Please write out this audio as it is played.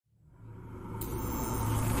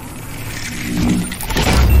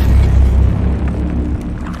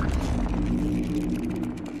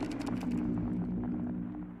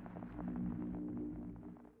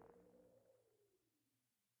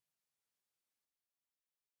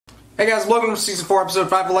Hey guys, welcome to Season 4, Episode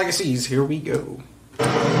 5 of Legacies. Here we go.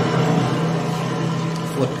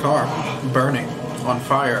 Flipped car. Burning. On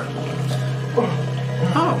fire.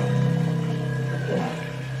 Oh.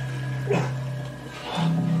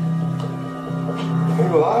 Are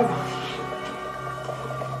you alive?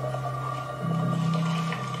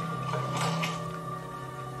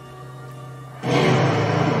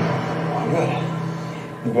 Oh,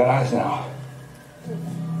 good. You've got eyes now.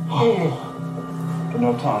 But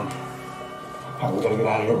no tongue. All right, we gotta get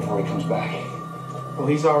out of here before he comes back. Well,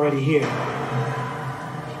 he's already here.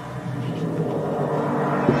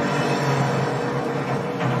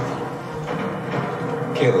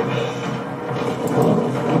 Caleb.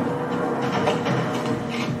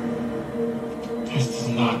 This does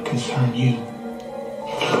not concern you.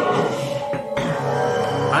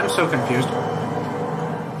 I'm so confused.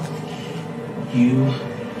 You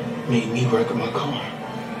made me wreck my car.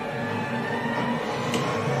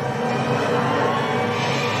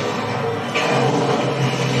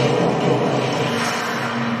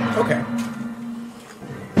 Okay.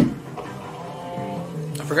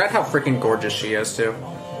 I forgot how freaking gorgeous she is, too.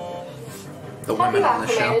 The women on the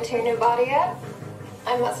show. Have you acclimated to your new body yet?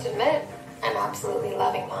 I must admit, I'm absolutely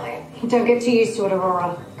loving mine. Don't get too used to it,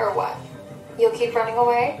 Aurora. Or what? You'll keep running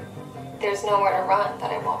away? There's nowhere to run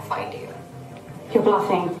that I won't find you. You're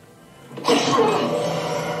bluffing.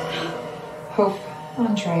 Hope,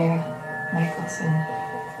 Andrea, Michelson.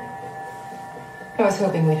 I was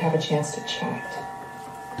hoping we'd have a chance to chat.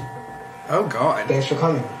 Oh god. Thanks for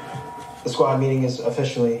coming. The squad meeting is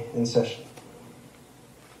officially in session.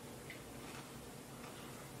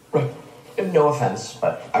 Right. No offense,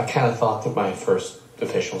 but I kind of thought that my first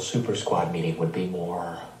official super squad meeting would be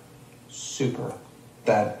more super.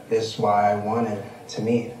 That is why I wanted to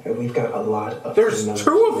meet. We've got a lot of. There's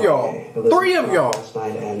two of y'all. Three of y'all. Last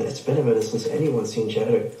night, and it's been a minute since anyone's seen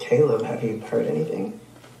Jed or Caleb. Have you heard anything?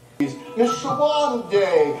 Miss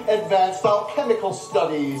Shawande, Advanced Alchemical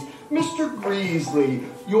Studies, Mr. Greasley,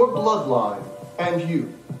 your bloodline, and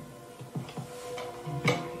you.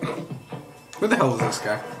 Who the hell is this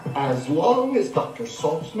guy? As long as Dr.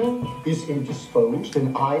 Saltzman is indisposed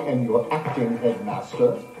and I am your acting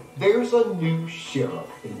headmaster, there's a new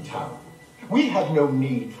sheriff in town. We have no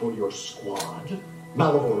need for your squad.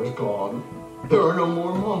 Malivore is gone. There are no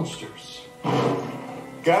more monsters.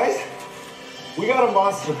 Guys, we got a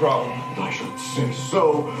monster problem. I should say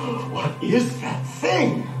so. What is that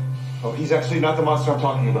thing? Oh, he's actually not the monster I'm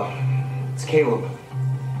talking about. It's Caleb.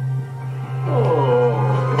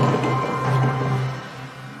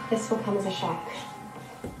 This will come as a shock.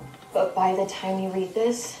 But by the time you read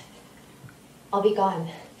this, I'll be gone.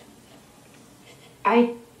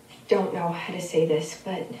 I don't know how to say this,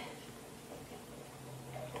 but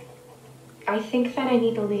I think that I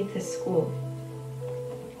need to leave this school.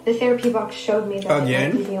 The therapy box showed me that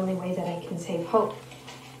it might be the only way that I can save Hope.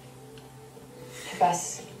 The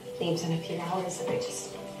bus leaves in a few hours and I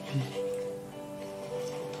just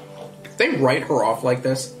If they write her off like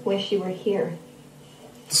this, wish you were here.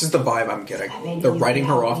 this is the vibe I'm getting. They're writing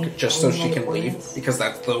her off just so she can leave, because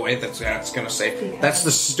that's the way that's gonna say. That's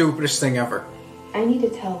the stupidest thing ever. I need to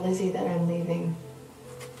tell Lizzie that I'm leaving.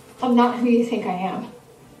 I'm not who you think I am.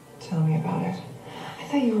 Tell me about it. I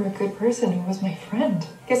thought you were a good person who was my friend.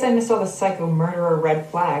 Guess I missed all the psycho murderer red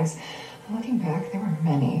flags. Looking back, there were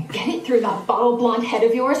many. Get it through that bottle blonde head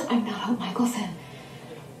of yours. I'm not Hope Michelson.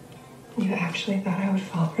 You actually thought I would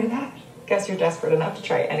fall for that? Guess you're desperate enough to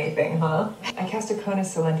try anything, huh? I cast a Cona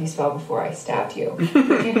Silenti spell before I stabbed you. I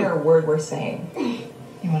can't hear a word we're saying.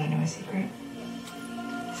 You want to know a secret?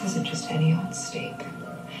 This isn't just any old steak.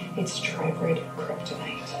 It's tribrid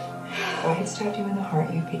kryptonite. If I had stabbed you in the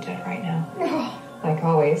heart, you'd be dead right now. Like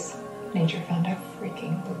always, nature found a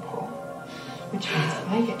freaking loophole. Which means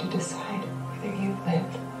I get to decide whether you live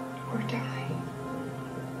or die.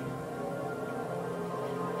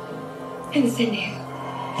 And Cindy.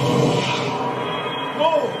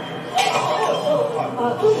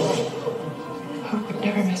 Hope would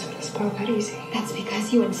never mess with a spell that easy. That's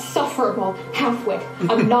because you insufferable halfwit.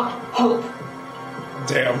 I'm not Hope.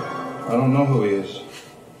 Damn. I don't know who he is.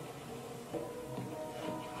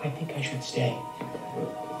 I think I should stay.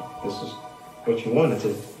 This is what you wanted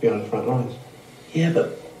to be on the front lines. Yeah,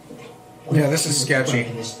 but Yeah, this is sketchy.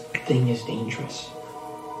 this thing is dangerous.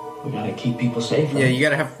 We gotta keep people safe. Yeah, you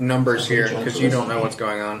gotta have numbers here, because you don't know what's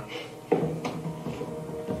going on.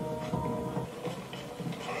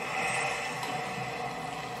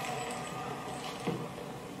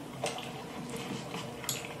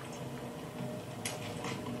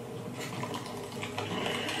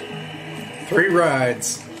 Three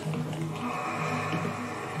rides.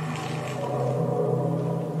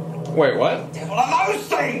 Wait, what? Devil are those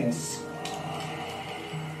things!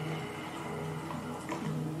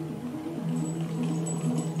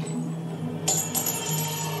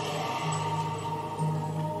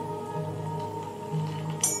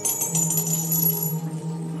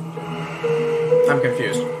 I'm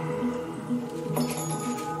confused.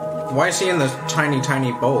 Why is he in this tiny,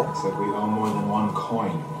 tiny bowl? Looks like we own more than one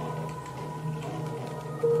coin.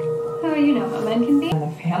 Oh, you know how men can be. And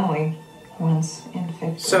the family, once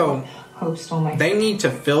infant. So, Hope stole my. they need to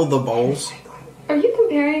fill the bowls. Are you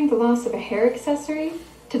comparing the loss of a hair accessory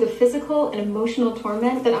to the physical and emotional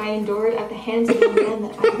torment that I endured at the hands of the man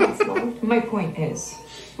that I once loved? My point is,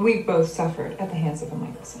 we both suffered at the hands of a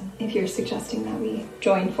Michelson. If you're suggesting that we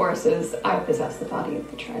join forces, I possess the body of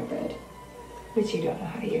the tribrid. Which you don't know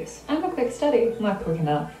how to use. I'm a quick study. Not quick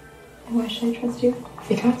enough. Why should I trust you?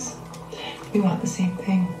 Because we want the same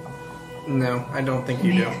thing. No, I don't think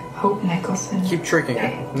you do. Hope Michelson. Keep tricking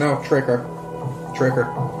her. No, trick her. Trick her.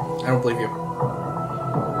 I don't believe you.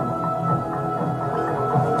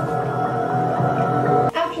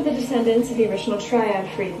 After the descendants of the original triad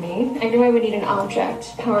freed me, I knew I would need an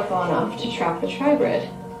object powerful enough to trap the tribrid.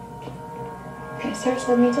 Research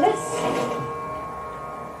led me to this.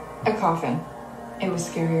 A coffin. It was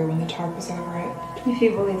scarier when the tarp was over it. If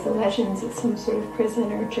you believe the legends, it's some sort of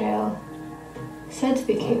prison or jail. Said to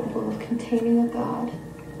be capable of containing a god.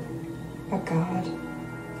 A god.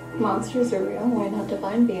 Monsters are real, why not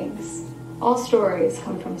divine beings? All stories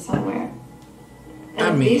come from somewhere. And I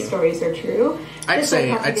if mean, these stories are true, I'd this say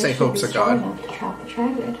sarcophagus Hope's should a be strong god. enough to trap the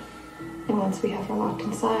tribrid. And once we have her locked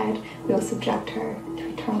inside, we'll subject her to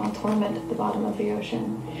eternal torment at the bottom of the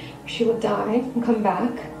ocean. She will die and come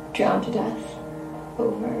back, drowned to death,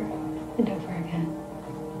 over and over again.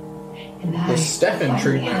 And I The Stefan finally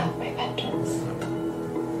treatment. have my vengeance.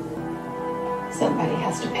 Somebody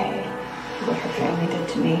has to pay for what her family did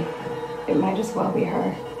to me. It might as well be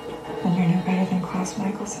her. And you're no better than Klaus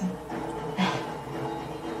Michelson.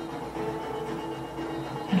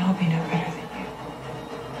 And I'll be no better than you.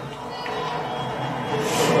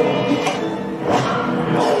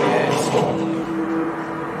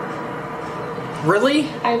 Really?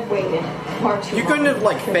 I've waited far too long. You couldn't have,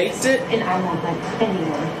 like, for faked this, it? And I won't let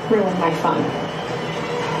anyone ruin my fun.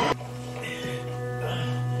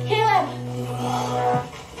 Caleb!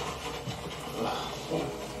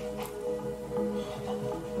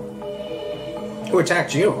 Who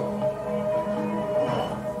attacked you?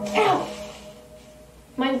 Ow!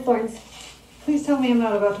 Mind the thorns. Please tell me I'm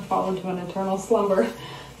not about to fall into an eternal slumber.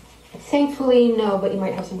 Thankfully, no, but you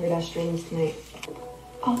might have some weird-ass dreams tonight.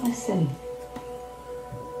 Oh, listen.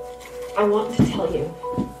 I want to tell you.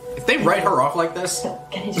 If they write her off like this, So,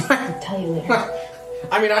 can I just tell you later?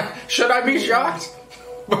 I mean, should I be shocked?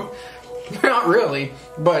 Not really,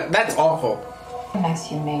 but that's awful. The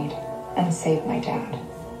mess you made and saved my dad.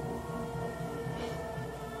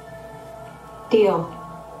 Deal.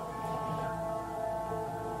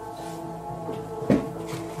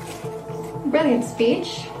 Brilliant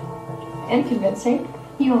speech. And convincing.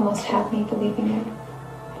 You almost had me believing it.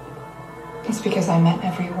 It's because I meant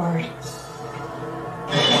every word.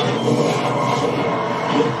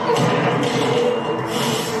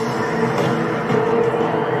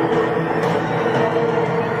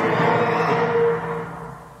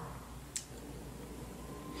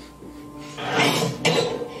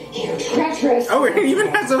 You're treacherous. Oh, it even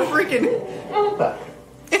has a freaking... Look,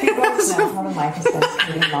 we both know how the Michaelsons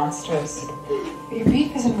creating monsters. But your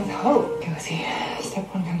beef isn't with hope, Josie.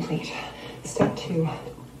 Step 1 complete. Step 2.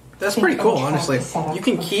 That's think pretty cool, of a trap honestly. to set up You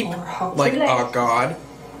can keep, before hope. like, a god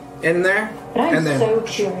in there, But I'm and then... so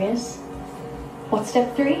curious. What's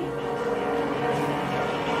step 3?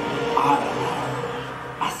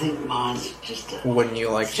 I think mine's just a Wouldn't you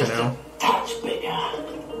like to know? touch bigger.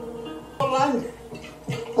 London.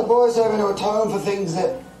 The boy's having to atone for things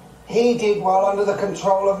that he did while under the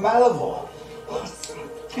control of Malivore.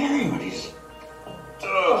 Very what he's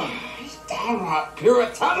downright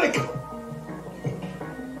puritanical.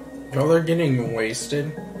 Oh, they're getting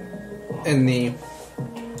wasted in the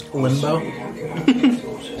limbo. Sorry you can't get out of these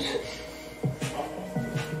horses.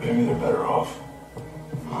 Maybe they're better off.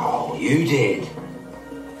 Oh, you did.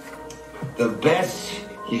 The best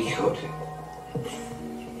you could.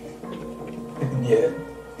 Yeah,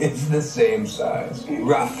 it's the same size.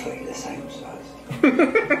 Roughly the same size.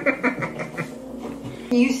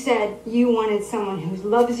 You said you wanted someone who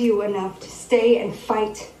loves you enough to stay and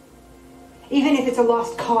fight, even if it's a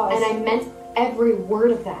lost cause. And I meant every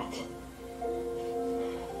word of that.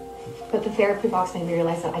 But the therapy box made me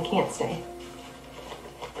realize that I can't stay.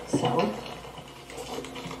 So,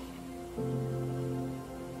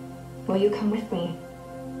 will you come with me?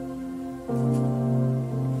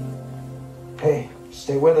 Hey,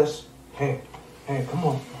 stay with us. Hey, come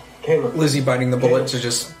on. Caleb. Lizzie biting the bullet to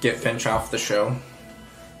just get Finch off the show.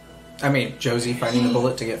 I mean, Josie biting the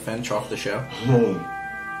bullet to get Finch off the show. Hey,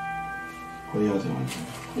 what are y'all doing?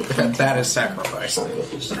 That is sacrifice.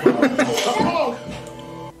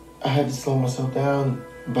 I had to slow myself down,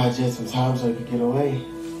 buy Jed some time so I could get away.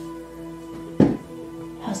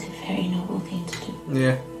 That was a very noble thing to do.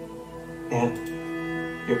 Yeah. And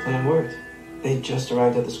your plan worked. They just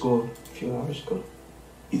arrived at the school a few hours ago.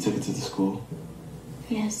 You took it to the school?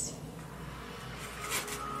 Yes.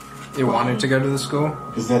 You wanted to go to the school?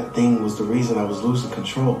 Because that thing was the reason I was losing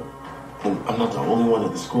control. And I'm not the only one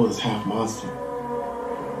at the school that's half monster.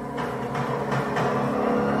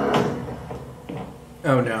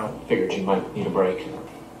 Oh no. Figured you might need a break.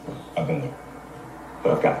 I've been there.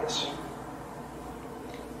 But I've got this.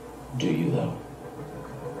 Do you, though?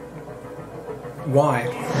 Why?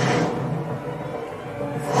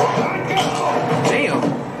 Damn.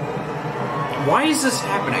 Why is this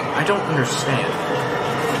happening? I don't understand.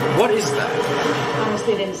 What is that?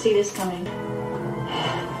 Honestly, didn't see this coming.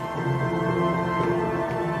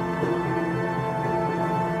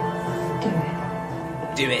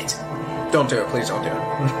 Do it. Don't do it. Please don't do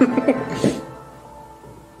it.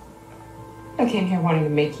 I came here wanting to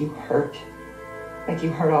make you hurt. Like you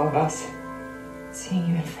hurt all of us. Seeing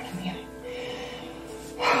you in front of me,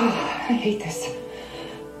 I hate this.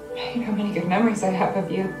 I hate how many good memories I have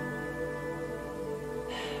of you.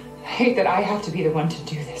 I hate that I have to be the one to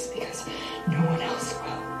do this because no one else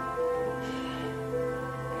will.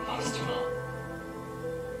 Most of all,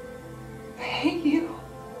 I hate you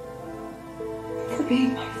for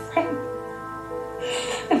being my friend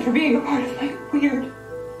and for being a part of my weird,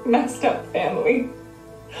 messed up family.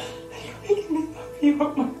 And for making me love you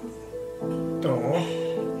up my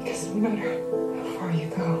because no matter how far you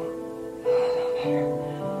go, no matter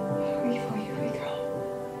how evil you become,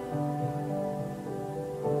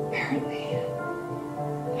 apparently,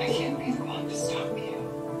 I can't be the one to stop you.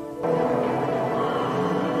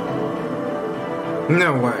 No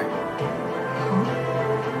way.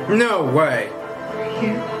 No way.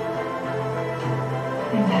 You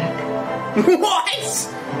and Mac. What?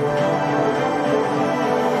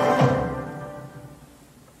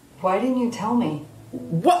 Why didn't you tell me?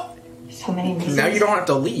 What? So many reasons. Now you don't have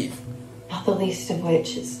to leave. Not the least of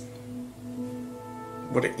which is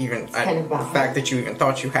What it even? kind of the baffling. fact that you even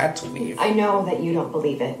thought you had to leave. I know that you don't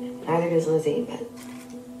believe it. Neither does Lizzie, but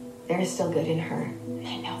there is still good in her.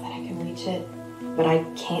 I know that I can reach it, but I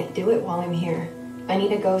can't do it while I'm here. I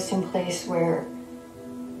need a ghost in place where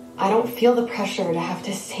I don't feel the pressure to have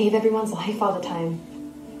to save everyone's life all the time.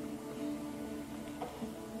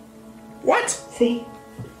 What? See?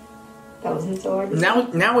 That wasn't so hard.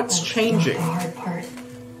 Now it's changing. The hard part.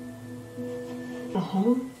 The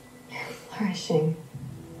home? You're flourishing.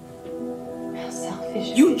 How selfish.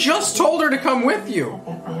 You just told her to come with you.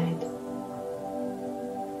 That mind.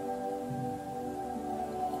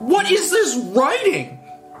 What is this writing?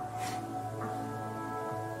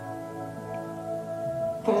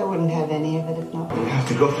 But I wouldn't have any of it if not. You have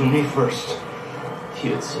to go through me first. If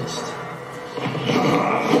you insist.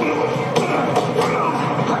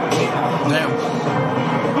 Now.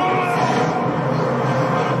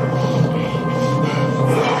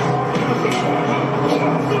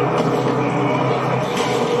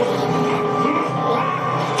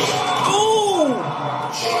 Oh!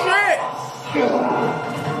 Shit!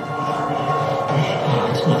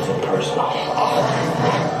 It's nothing personal.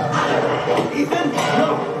 Ethan, no!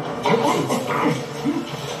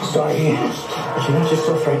 Sorry, but you're not just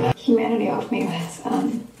so afraid now. Humanity off me was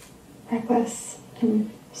reckless.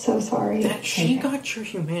 I'm so sorry. That she got your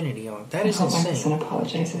humanity on. That is I hope my insane. son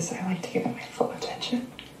apologizes. I like to give it my full attention.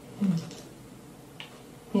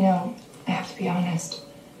 You know, I have to be honest.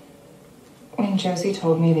 When Josie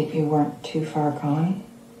told me that you weren't too far gone,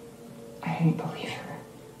 I didn't believe her.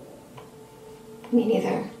 Me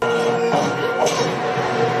neither.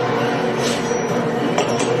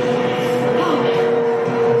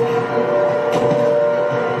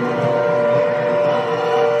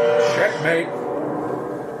 Checkmate.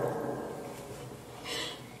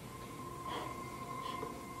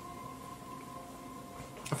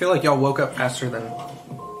 I feel like y'all woke up faster than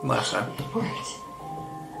last time. It worked.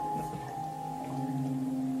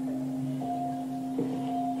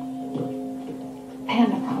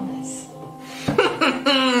 And I promise.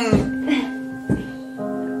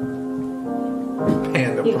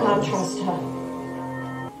 Panda You can't promise. trust her.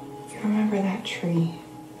 You remember that tree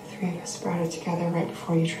the three of us sprouted together right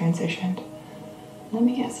before you transitioned? Let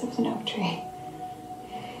me guess, it was an oak tree.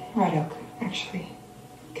 Red oak, actually.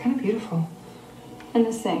 Kind of beautiful. And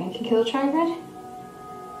this thing can kill a trigrid?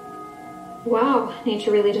 Wow, nature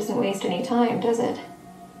really doesn't waste any time, does it?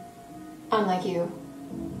 Unlike you.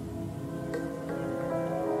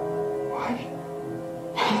 What?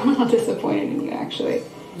 I'm a little disappointed in you, actually.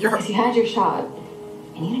 Because you had your shot,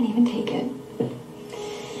 and you didn't even take it.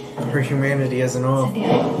 Her humanity isn't off.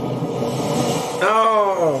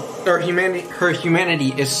 Oh! Her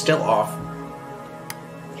humanity is still off.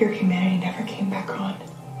 Your humanity never came back on.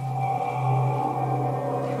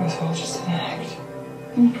 It was all just an act.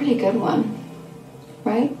 A pretty good one.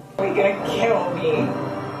 Right? Are you gonna kill me?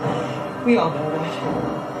 We all know that.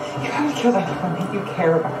 You haven't killed anyone that you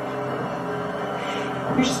care about.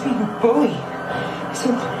 You're just being a bully. So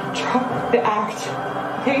drop the act.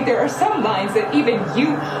 Okay? There are some lines that even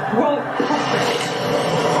you won't cross.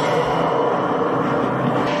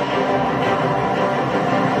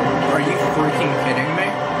 Are you freaking kidding me?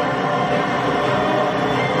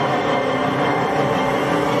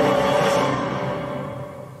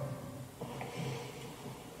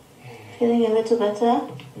 Feeling a little better?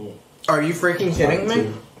 Are you freaking kidding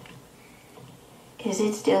me? Is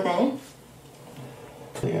it still there?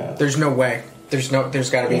 Yeah. There's no way. There's gotta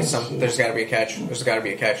be there's gotta be a catch. There's gotta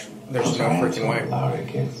be a catch. There's no freaking way.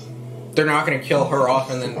 They're not gonna kill her off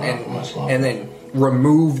and then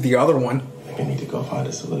remove the other one. I think I need to go find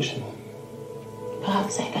a solution.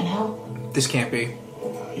 Perhaps I can help. This can't be.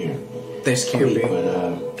 Here. This can't be.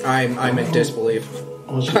 I'm in disbelief.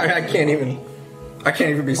 I can't even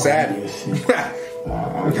be sad. I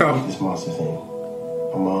hate this monster thing.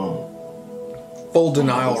 I'm full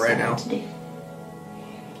denial right now. Do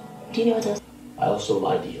you know what else? I also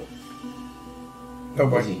lied to you. Oh boy.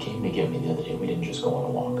 Because he came to get me the other day. We didn't just go on a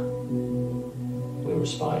walk. We were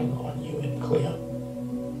spying on you and Cleo.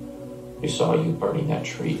 We saw you burning that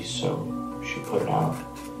tree, so she put it out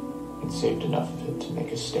and saved enough of it to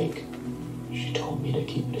make a stake. She told me to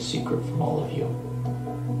keep it a secret from all of you.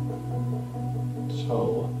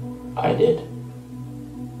 So I did.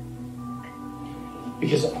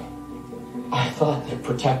 Because I thought that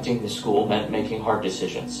protecting the school meant making hard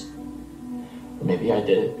decisions. Or maybe I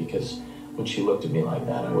did it because when she looked at me like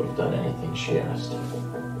that, I would have done anything she asked.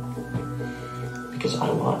 Because I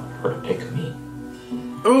want her to pick me.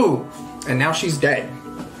 Ooh! And now she's dead.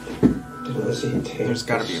 There's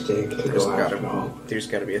gotta be a thing. There's gotta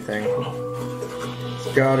be a thing.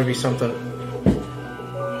 There's gotta be something.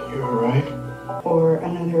 You're alright? Or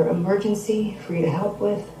another emergency for you to help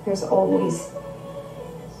with, there's always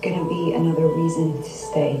gonna be another reason to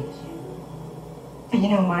stay. And you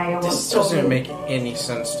know, Maya once This told doesn't me make any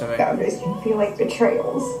sense to me. boundaries can feel like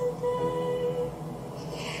betrayals.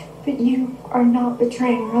 But you are not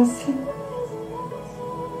betraying us.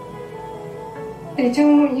 You're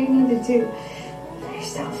doing what you need to do for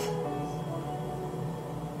yourself.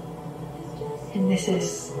 And this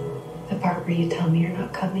is the part where you tell me you're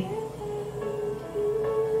not coming.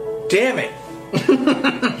 Damn it!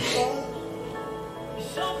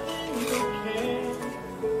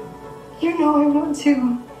 You know I want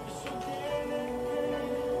to.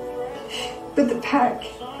 But the pack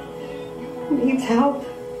needs help.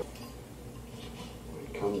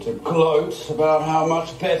 Come to gloat about how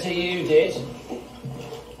much better you did.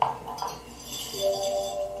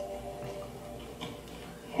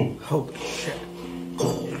 Holy shit.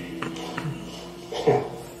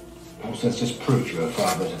 Perhaps that's just proof you're a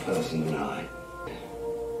far better person than I.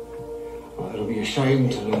 Well, it'll be a shame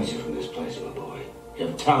to lose you from this place, my boy. You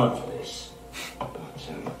have talent for this. But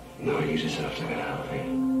no, you deserve to get out of here.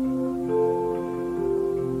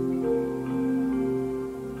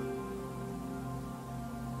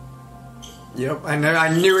 Yep, I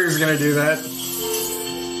knew he was gonna do that.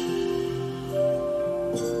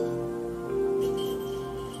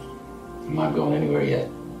 I'm not going anywhere yet.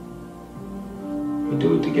 We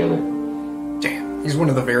do it together. Damn, he's one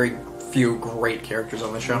of the very few great characters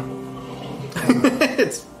on the show.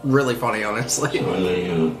 It's really funny, honestly. So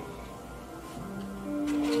only,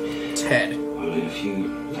 Ted. Only a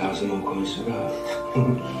few thousand more coins to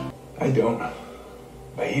go. I don't.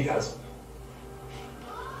 But he does.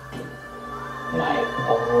 My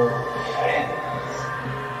old friends.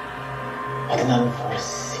 What an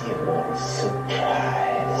unforeseeable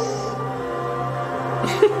surprise.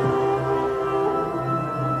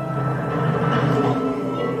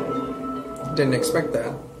 Didn't expect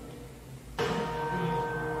that.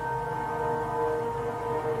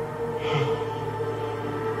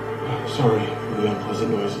 Sorry for the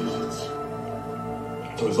unpleasant noises.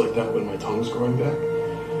 It's always like that when my tongue's growing back.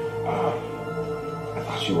 I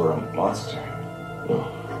thought you were a monster. No.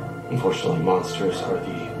 Unfortunately, monsters are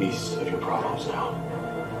the least of your problems now.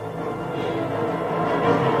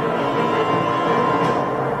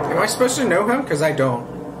 I supposed to know him? Because I don't.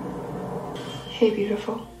 Hey,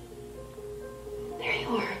 beautiful. There you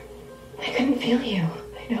are. I couldn't feel you.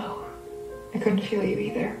 I know. I couldn't feel you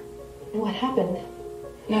either. What happened?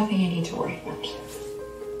 Nothing you need to worry about.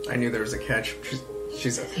 I knew there was a catch.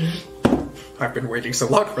 She's a... I've been waiting so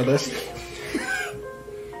long for this.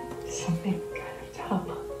 Something kind of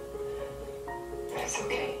dumb. But it's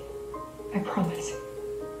okay. I promise.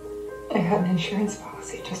 I got an insurance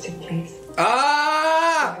policy just in case.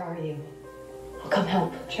 Ah! Where are you? I'll come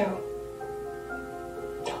help. Joe.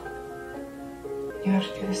 You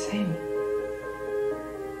have to do the same.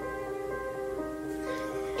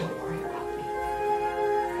 Don't worry about me.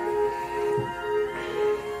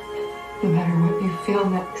 No matter what you feel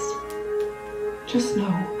next, just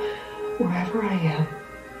know, wherever I am,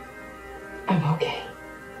 I'm okay.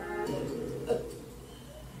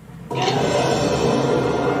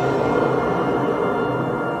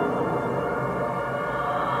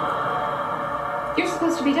 You're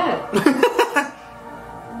supposed to be dead.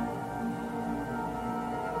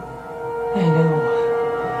 I know.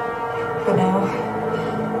 But now,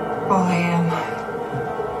 all I am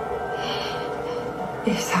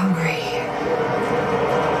is hungry.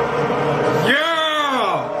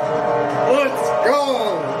 Yeah! Let's go!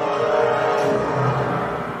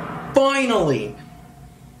 Finally!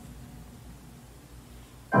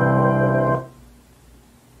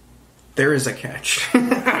 There is a catch.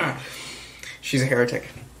 She's a heretic.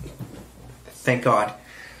 Thank God.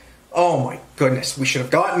 Oh my goodness, we should have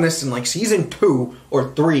gotten this in like season 2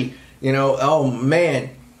 or 3. You know, oh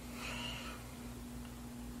man.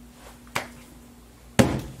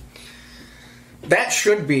 That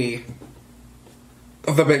should be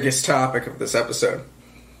the biggest topic of this episode.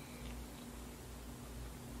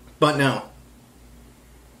 But no.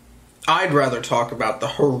 I'd rather talk about the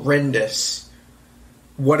horrendous,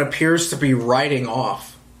 what appears to be writing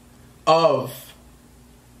off of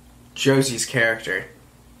Josie's character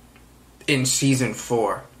in season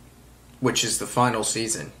 4, which is the final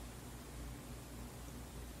season,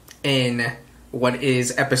 in what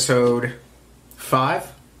is episode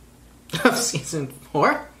 5 of season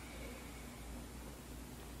 4.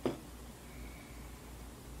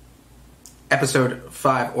 Episode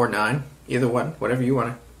 5 or 9, either one, whatever you want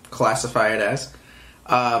to classify it as.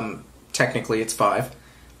 Technically it's 5.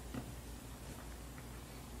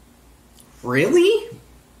 Really?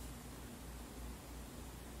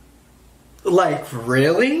 Like,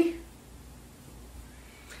 really?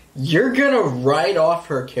 You're gonna write off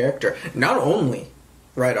her character. Not only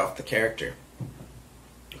write off the character,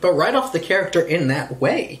 but write off the character in that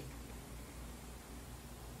way.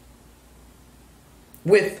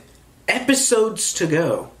 With episodes to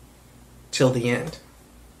go till the end.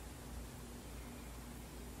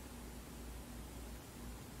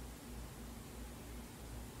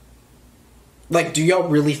 Like, do y'all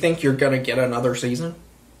really think you're gonna get another season?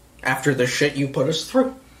 After the shit you put us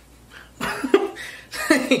through?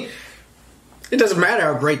 It doesn't matter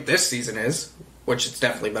how great this season is, which it's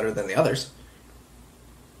definitely better than the others.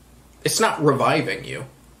 It's not reviving you.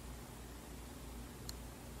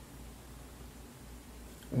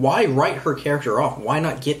 Why write her character off? Why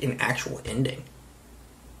not get an actual ending?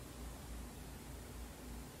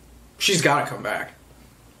 She's gotta come back.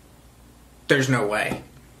 There's no way.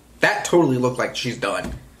 That totally looked like she's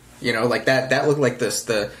done. You know, like that looked like this,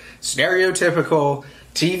 the stereotypical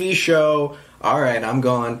TV show. Alright, I'm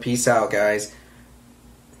gone. Peace out, guys.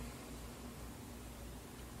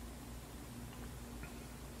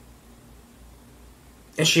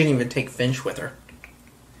 And she didn't even take Finch with her.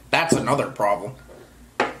 That's another problem.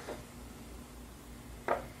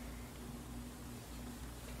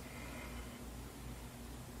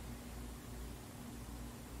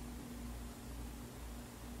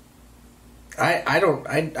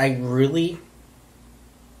 I really...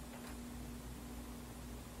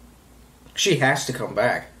 She has to come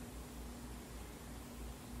back.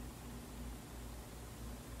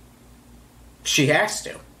 She has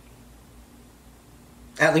to.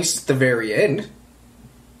 At least at the very end.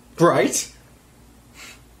 Right?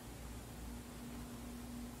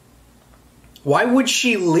 Why would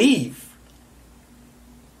she leave?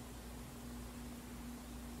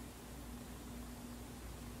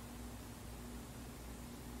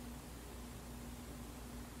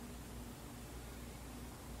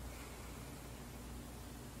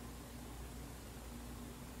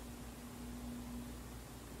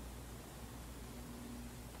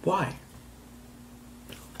 Why?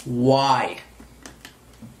 Why?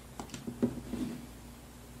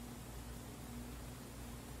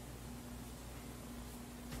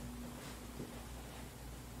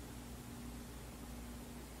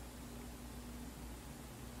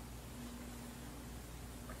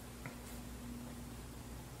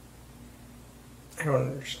 I don't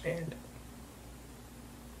understand.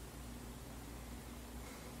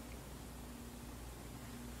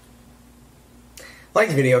 Like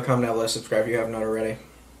the video, comment down below, subscribe if you have not already.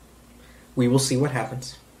 We will see what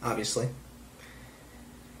happens, obviously.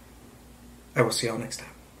 I will see y'all next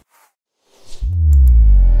time.